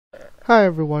Hi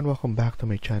everyone, welcome back to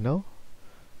my channel.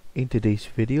 In today's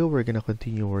video, we're gonna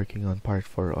continue working on part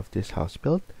 4 of this house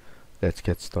build. Let's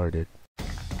get started.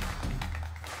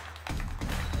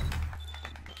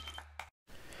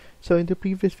 So in the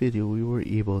previous video, we were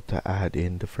able to add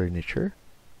in the furniture.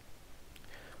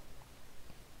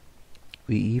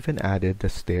 We even added the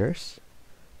stairs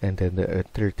and then the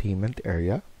entertainment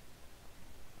area.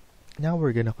 Now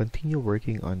we're gonna continue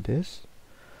working on this.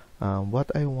 What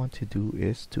I want to do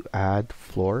is to add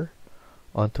floor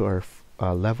onto our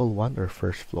level 1 or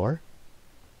first floor.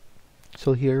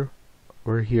 So here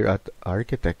we're here at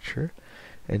architecture,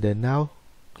 and then now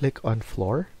click on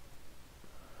floor,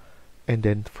 and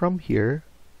then from here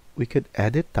we could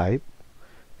edit type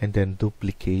and then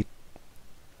duplicate,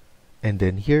 and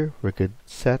then here we could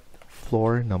set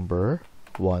floor number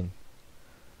 1.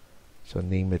 So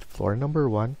name it floor number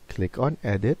 1, click on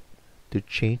edit to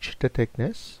change the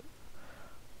thickness.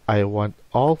 I want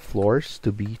all floors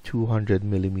to be 200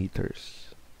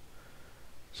 millimeters.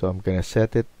 So I'm gonna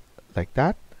set it like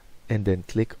that, and then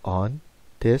click on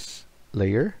this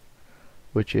layer,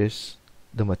 which is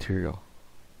the material.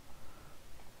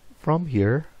 From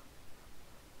here,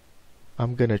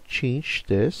 I'm gonna change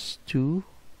this to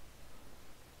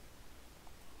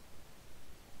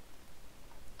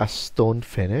a stone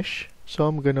finish. So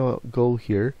I'm gonna go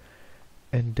here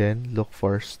and then look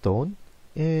for stone,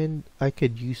 and I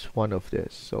could use one of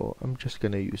this. So I'm just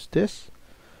gonna use this,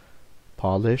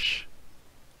 polish,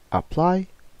 apply,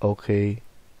 OK,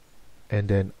 and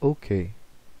then OK.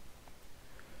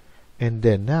 And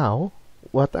then now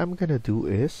what I'm gonna do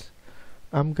is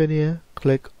I'm gonna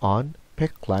click on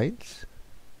pick lines,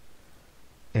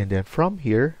 and then from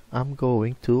here I'm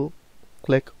going to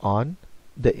click on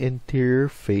the interior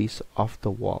face of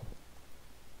the wall.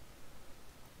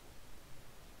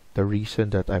 The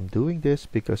reason that I'm doing this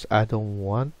because I don't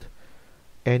want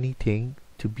anything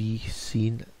to be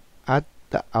seen at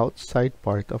the outside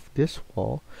part of this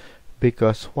wall,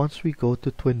 because once we go to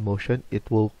Twinmotion it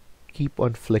will keep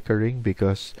on flickering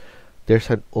because there's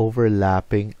an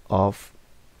overlapping of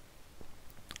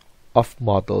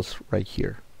models right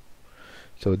here.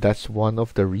 So that's one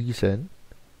of the reason,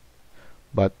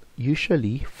 but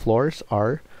usually floors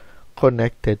are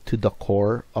connected to the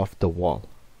core of the wall,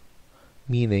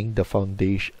 meaning the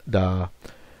foundation, the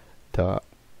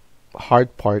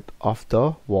hard part of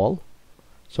the wall.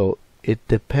 So it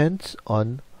depends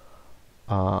on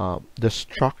the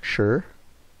structure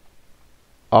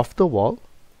of the wall,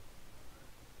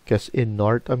 because in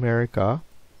North America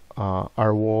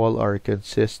our wall are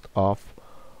consist of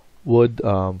wood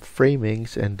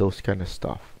framings and those kind of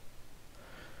stuff.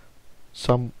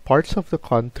 Some parts of the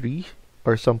country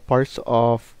or some parts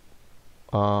of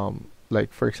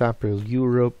like for example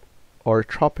Europe or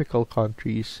tropical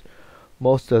countries,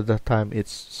 most of the time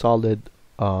it's solid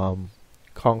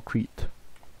concrete.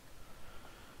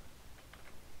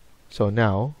 So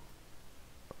now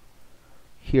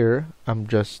here I'm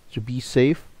just to be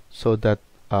safe, so that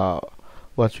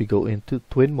once we go into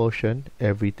Twinmotion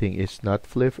everything is not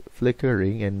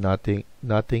flickering and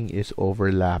nothing is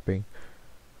overlapping.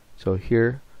 So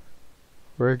here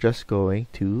we're just going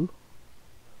to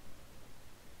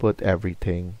put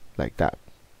everything like that.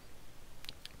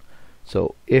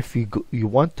 So if you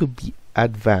want to be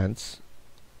advanced,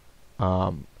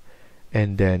 and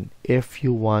then if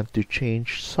you want to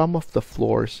change some of the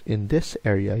floors in this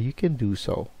area, you can do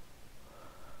so.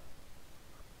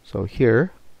 So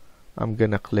here I'm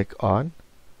gonna click on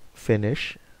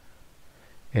finish,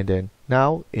 and then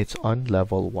now it's on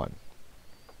level 1.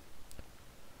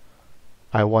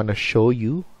 I want to show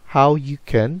you how you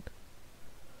can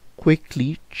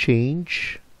quickly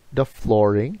change the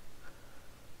flooring.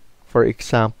 For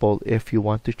example, if you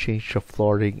want to change the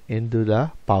flooring into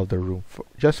the powder room,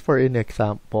 just for an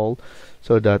example,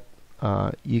 so that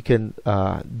you can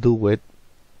do it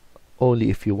only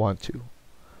if you want to.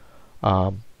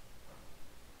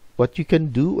 What you can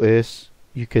do is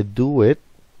you could do it,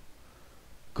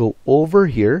 go over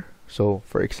here. So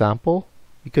for example,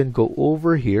 you can go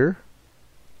over here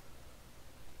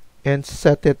and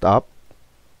set it up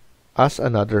as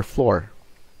another floor.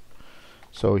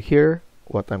 So here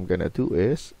what I'm gonna do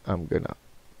is I'm gonna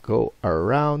go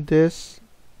around this,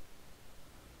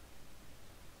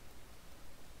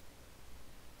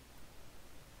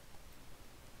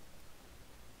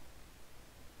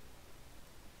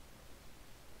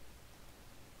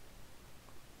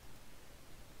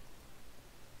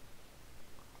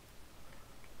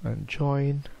 and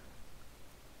join.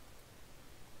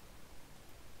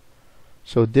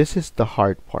 So this is the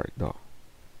hard part though.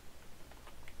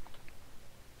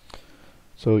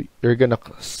 So you're gonna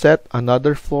set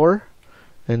another floor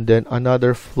and then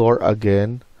another floor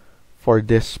again for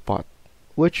this spot,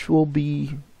 which will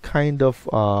be kind of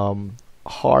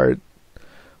hard,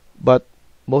 but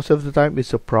most of the time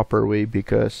it's a proper way,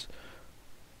 because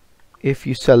if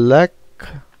you select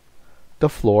the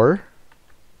floor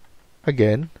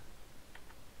again,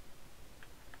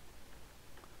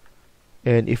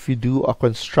 and if you do a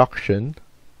construction,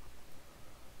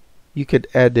 you could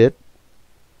edit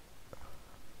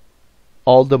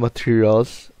all the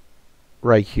materials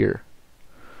right here,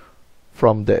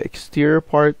 from the exterior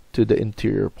part to the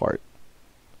interior part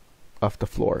of the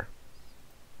floor.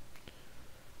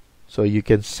 So you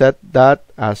can set that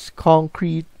as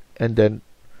concrete, and then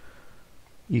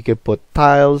you can put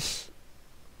tiles,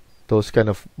 those kind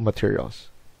of materials.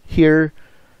 Here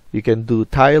you can do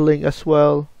tiling as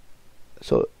well,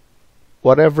 so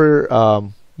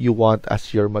whatever you want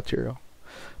as your material.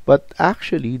 But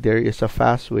actually there is a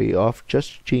fast way of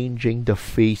just changing the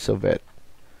face of it.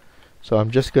 So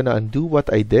I'm just gonna undo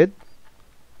what I did.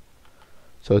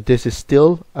 So this is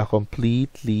still a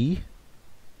completely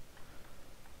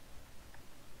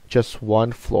just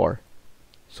one floor.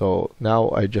 So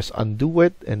now I just undo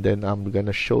it, and then I'm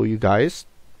gonna show you guys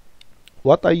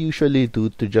what I usually do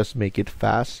to just make it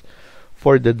fast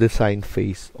for the design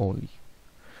phase only.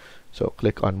 So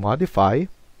click on modify.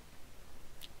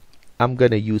 I'm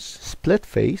gonna use split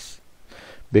face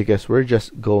because we're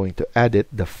just going to edit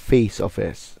the face of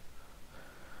it.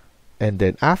 And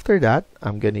then after that,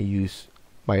 I'm gonna use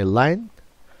my line.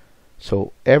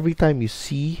 So every time you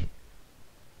see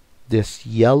this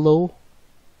yellow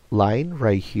line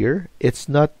right here, it's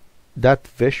not that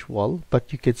visual,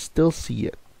 but you can still see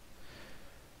it.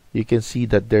 You can see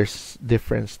that there's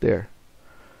difference there.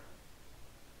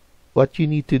 What you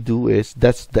need to do is,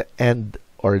 that's the end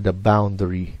or the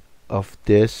boundary of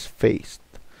this face.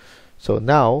 So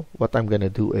now what I'm gonna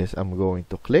do is, I'm going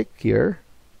to click here,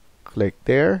 click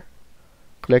there,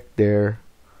 click there,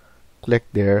 click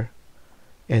there,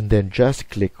 and then just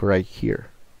click right here,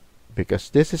 because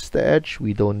this is the edge.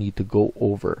 We don't need to go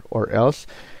over, or else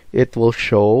it will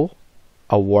show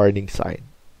a warning sign.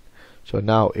 So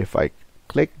now if I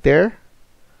click there,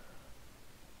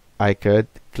 I could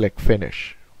click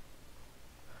finish.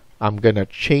 I'm gonna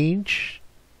change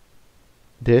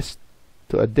this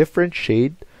to a different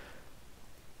shade,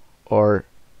 or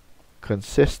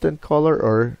consistent color,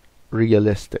 or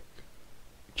realistic,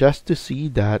 just to see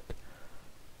that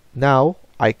now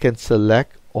I can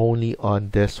select only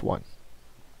on this one.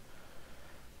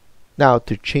 Now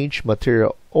to change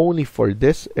material only for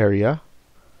this area,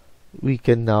 we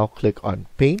can now click on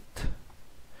paint,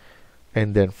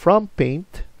 and then from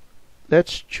paint,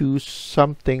 let's choose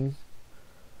something.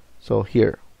 So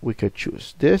here we could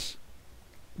choose this,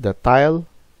 the tile,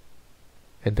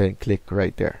 and then click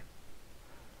right there.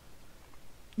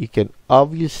 You can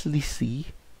obviously see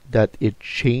that it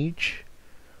changed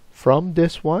from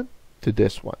this one to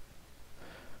this one.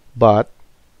 But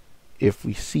if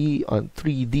we see on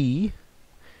 3D,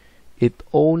 it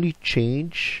only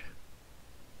changed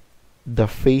the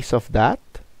face of that,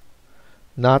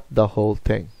 not the whole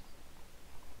thing.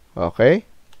 Okay?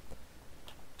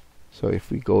 So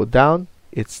if we go down,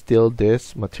 it's still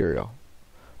this material.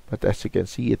 But as you can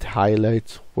see, it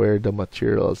highlights where the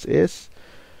materials is.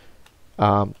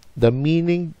 The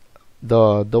meaning,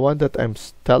 the one that I'm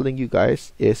telling you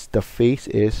guys, is the face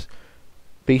is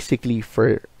basically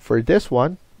for this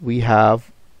one, we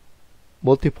have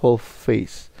multiple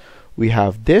face. We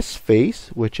have this face,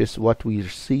 which is what we're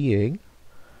seeing,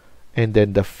 and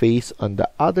then the face on the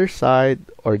other side,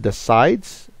 or the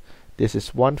sides. This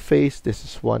is one face, this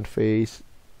is one face,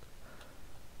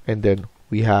 and then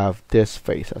we have this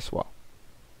face as well.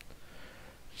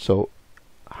 So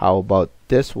how about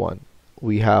this one?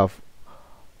 We have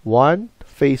one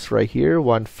face right here,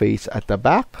 one face at the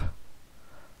back,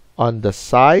 on the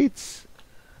sides,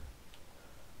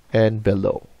 and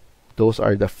below. Those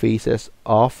are the faces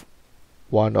of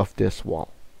one of this wall.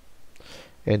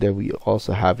 And then we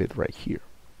also have it right here.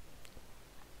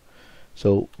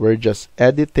 So we're just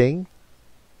editing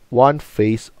one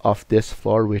face of this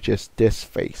floor, which is this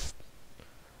face.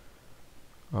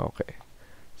 Okay,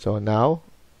 so now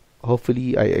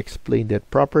hopefully I explained it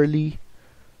properly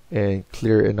and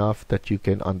clear enough that you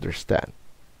can understand.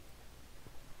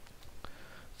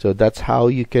 So that's how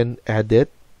you can edit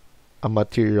a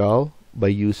material by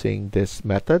using this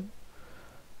method.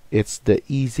 It's the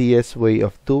easiest way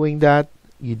of doing that.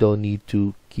 You don't need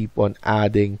to keep on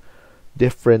adding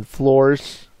different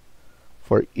floors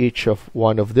for each of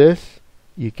one of this.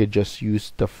 You can just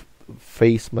use the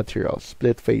face material,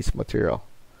 split face material.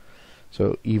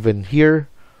 So even here,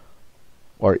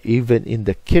 or even in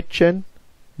the kitchen,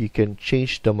 you can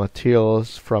change the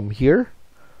materials from here,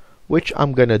 which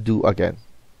I'm gonna do again.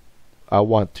 I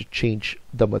want to change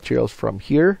the materials from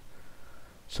here,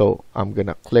 so I'm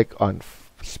gonna click on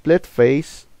split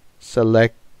face,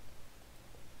 select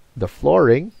the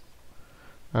flooring.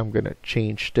 I'm gonna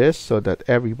change this so that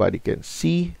everybody can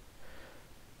see.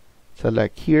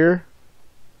 Select here.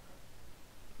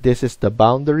 This is the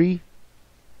boundary.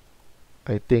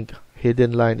 I think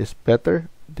hidden line is better.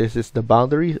 This is the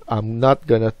boundary. I'm not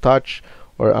gonna touch,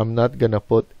 or I'm not gonna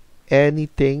put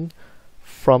anything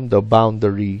from the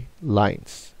boundary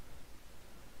lines.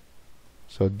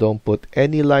 So don't put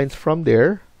any lines from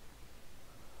there.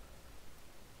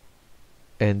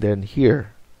 And then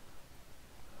here.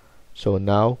 So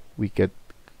now we can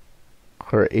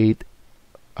create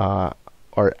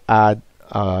or add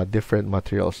different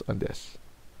materials on this.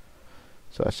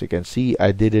 So as you can see,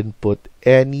 I didn't put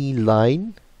any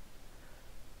line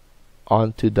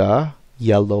onto the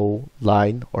yellow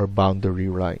line or boundary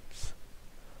lines.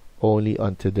 Only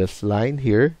onto this line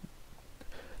here,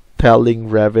 telling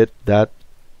Revit that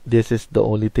this is the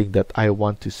only thing that I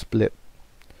want to split.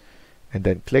 And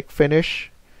then click finish.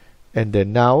 And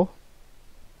then now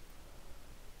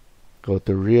go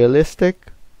to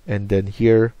realistic, and then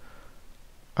here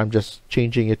I'm just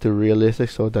changing it to realistic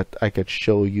so that I can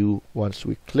show you. Once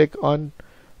we click on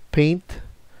paint,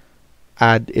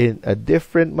 add in a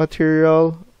different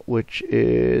material, which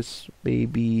is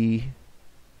maybe,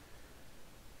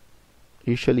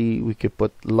 usually we could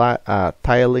put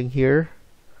tiling here,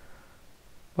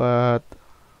 but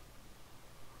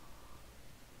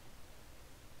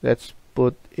let's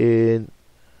put in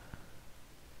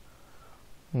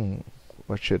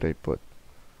what should I put?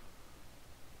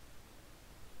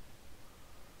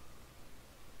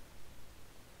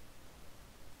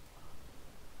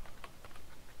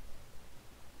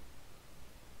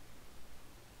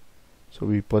 So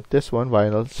we put this one,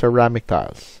 vinyl ceramic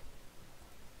tiles.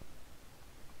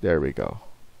 There we go.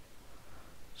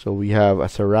 So we have a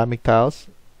ceramic tiles,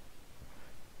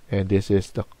 and this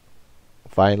is the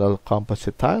vinyl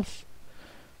composite tiles.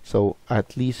 So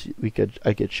at least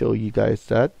I could show you guys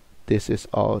that this is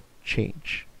all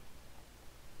changed.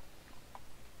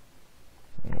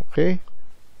 Okay.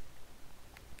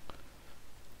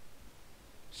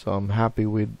 So I'm happy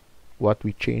with what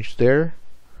we changed there.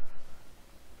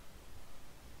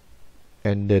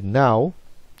 And then now,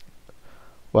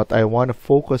 what I want to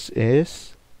focus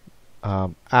is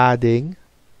adding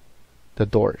the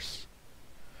doors.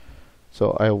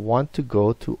 So I want to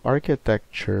go to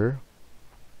architecture,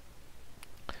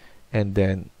 and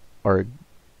then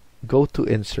go to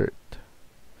insert,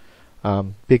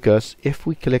 because if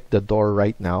we click the door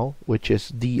right now, which is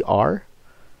DR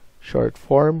short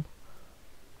form,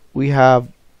 we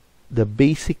have the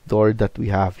basic door that we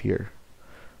have here,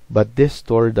 but this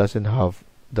door doesn't have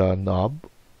the knob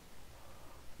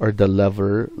or the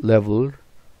leveler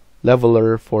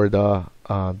for the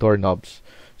doorknobs.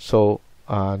 So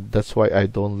that's why I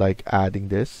don't like adding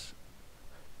this.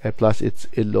 And plus it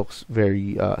looks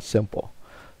very simple.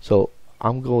 So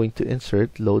I'm going to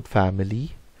insert load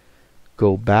family,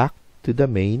 go back to the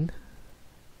main,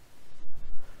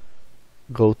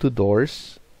 go to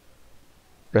doors,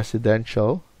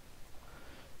 residential,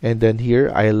 and then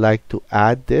here I like to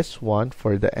add this one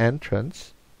for the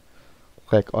entrance.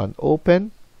 Click on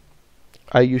open.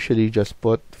 I usually just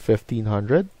put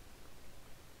 1500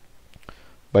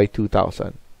 by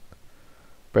 2000.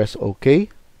 Press OK.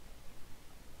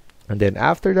 And then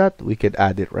after that, we can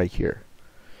add it right here.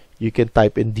 You can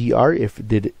type in DR if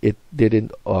it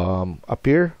didn't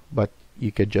appear, but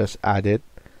you can just add it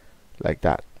like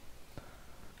that.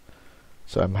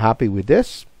 So I'm happy with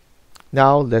this.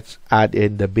 Now let's add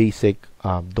in the basic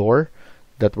door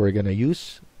that we're gonna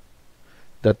use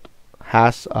that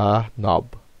has a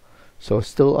knob. So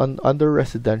still under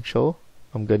residential,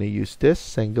 I'm gonna use this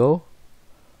single,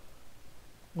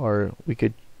 or we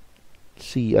could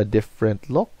see a different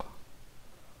look.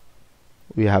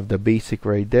 We have the basic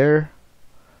right there.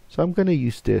 So I'm gonna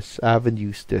use this. I haven't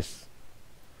used this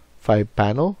 5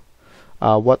 panel.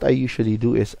 What I usually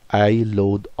do is I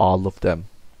load all of them,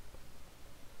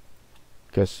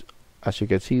 because as you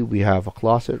can see, we have a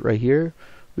closet right here.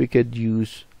 We could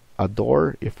use a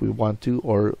door if we want to,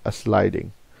 or a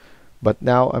sliding. But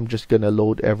now I'm just gonna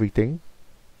load everything.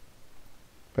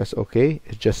 Press OK.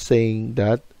 It's just saying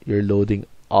that you're loading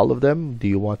all of them. Do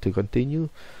you want to continue?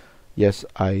 Yes,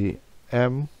 I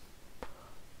am.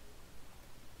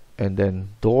 And then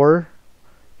door,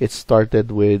 it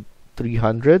started with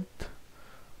 300,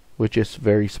 which is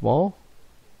very small.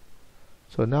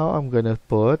 So now I'm gonna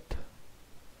put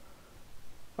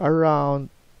around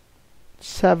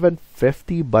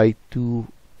 750 by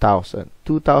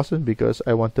 2000 because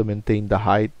I want to maintain the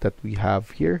height that we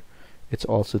have here. It's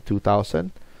also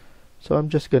 2000, so I'm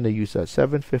just going to use that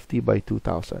 750 by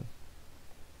 2000.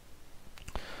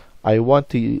 I want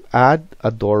to add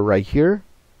a door right here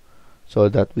so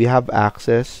that we have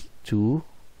access to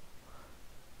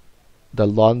the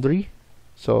laundry.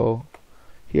 So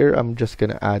here I'm just going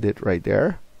to add it right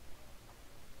there.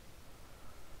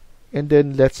 And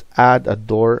then let's add a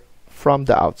door from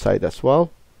the outside as well,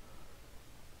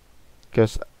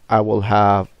 because I will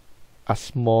have a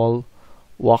small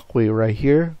walkway right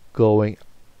here going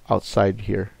outside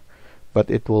here, but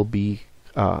it will be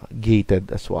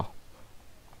gated as well.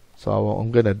 So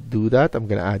I'm gonna do that. I'm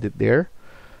gonna add it there.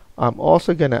 I'm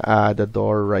also gonna add a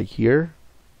door right here,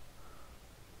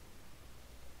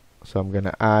 so I'm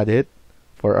gonna add it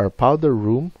for our powder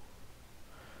room.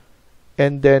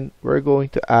 And then we're going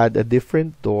to add a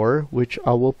different door, which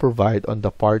I will provide on the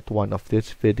part 1 of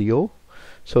this video.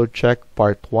 So check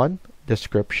part 1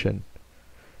 description.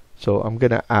 So I'm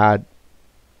gonna add,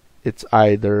 it's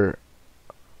either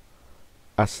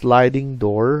a sliding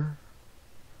door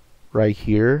right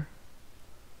here,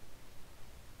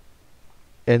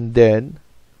 and then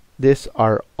these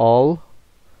are all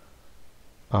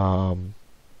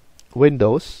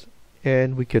windows,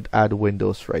 and we could add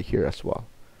windows right here as well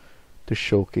to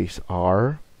showcase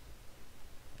our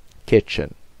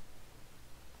kitchen.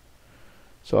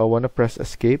 So I want to press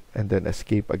escape and then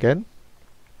escape again.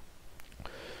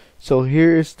 So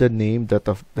here is the name that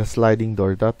of the sliding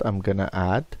door that I'm gonna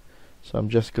add. So I'm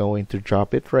just going to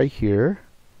drop it right here,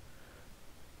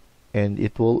 and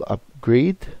it will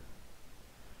upgrade.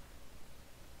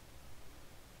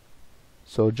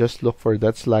 So just look for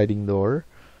that sliding door.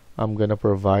 I'm gonna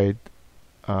provide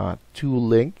 2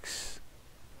 links.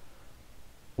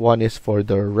 One is for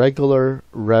the regular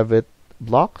Revit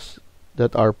blocks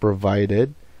that are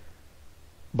provided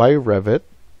by Revit,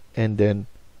 and then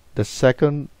the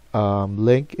second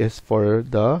link is for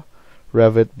the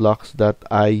Revit blocks that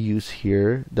I use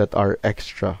here that are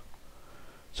extra.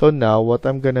 So now what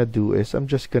I'm gonna do is I'm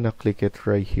just gonna click it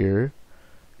right here,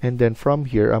 and then from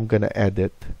here I'm gonna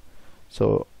edit.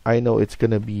 So I know it's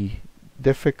gonna be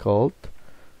difficult,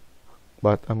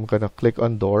 but I'm gonna click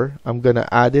on door. I'm gonna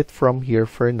add it from here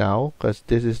for now because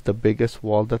this is the biggest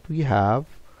wall that we have.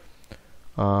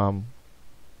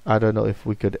 I don't know if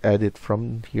we could edit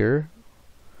from here,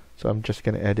 so I'm just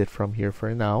gonna edit from here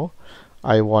for now.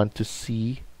 I want to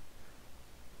see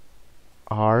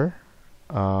our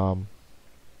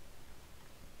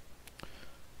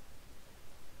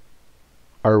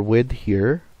width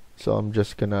here, so I'm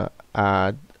just gonna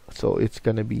add, so it's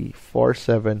gonna be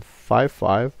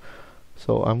 4755.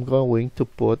 So I'm going to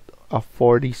put a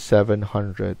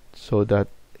 4700 so that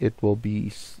it will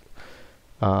be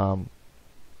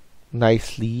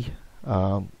nicely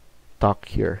tucked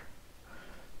here.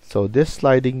 So this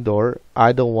sliding door,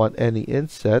 I don't want any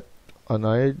inset on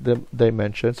either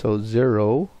dimension, so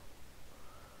 0.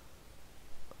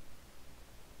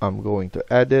 I'm going to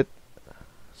edit,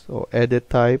 so edit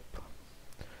type.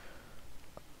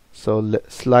 So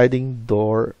sliding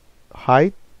door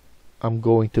height, I'm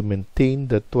going to maintain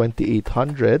the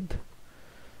 2800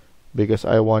 because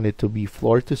I want it to be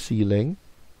floor to ceiling.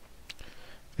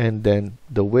 And then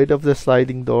the width of the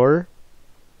sliding door,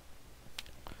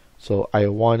 so I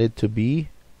want it to be,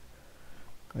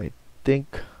 I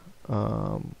think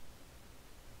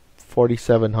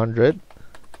 4700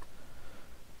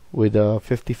 with a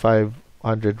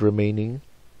 5500 remaining.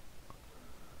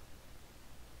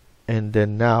 And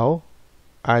then now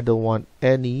I don't want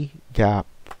any gap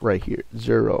right here.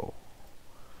 0,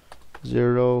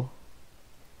 0,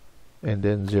 and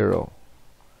then 0.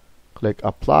 Click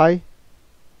apply.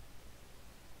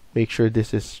 Make sure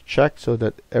this is checked so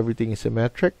that everything is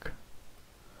symmetric.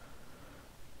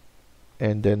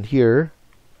 And then here,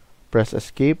 press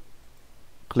escape,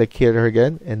 click here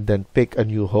again, and then pick a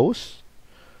new host.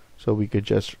 So we could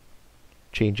just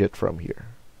change it from here.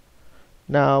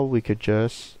 Now we could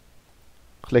just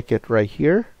click it right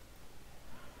here,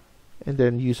 and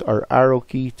then use our arrow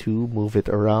key to move it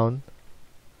around.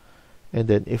 And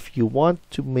then if you want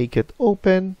to make it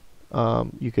open,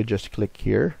 you could just click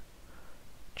here,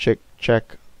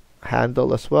 check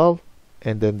handle as well,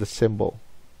 and then the symbol.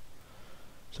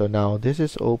 So now this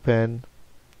is open,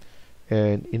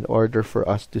 and in order for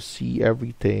us to see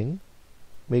everything,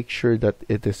 make sure that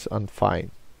it is on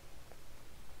fine.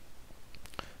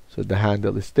 So the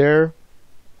handle is there.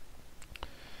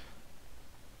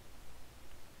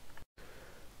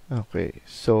 Okay,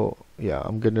 so yeah,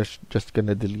 I'm just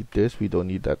gonna delete this. We don't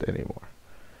need that anymore.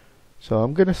 So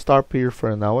I'm gonna stop here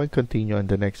for now and continue on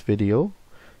the next video.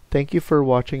 Thank you for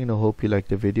watching and I hope you liked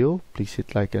the video. Please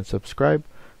hit like and subscribe.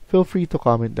 Feel free to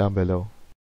comment down below.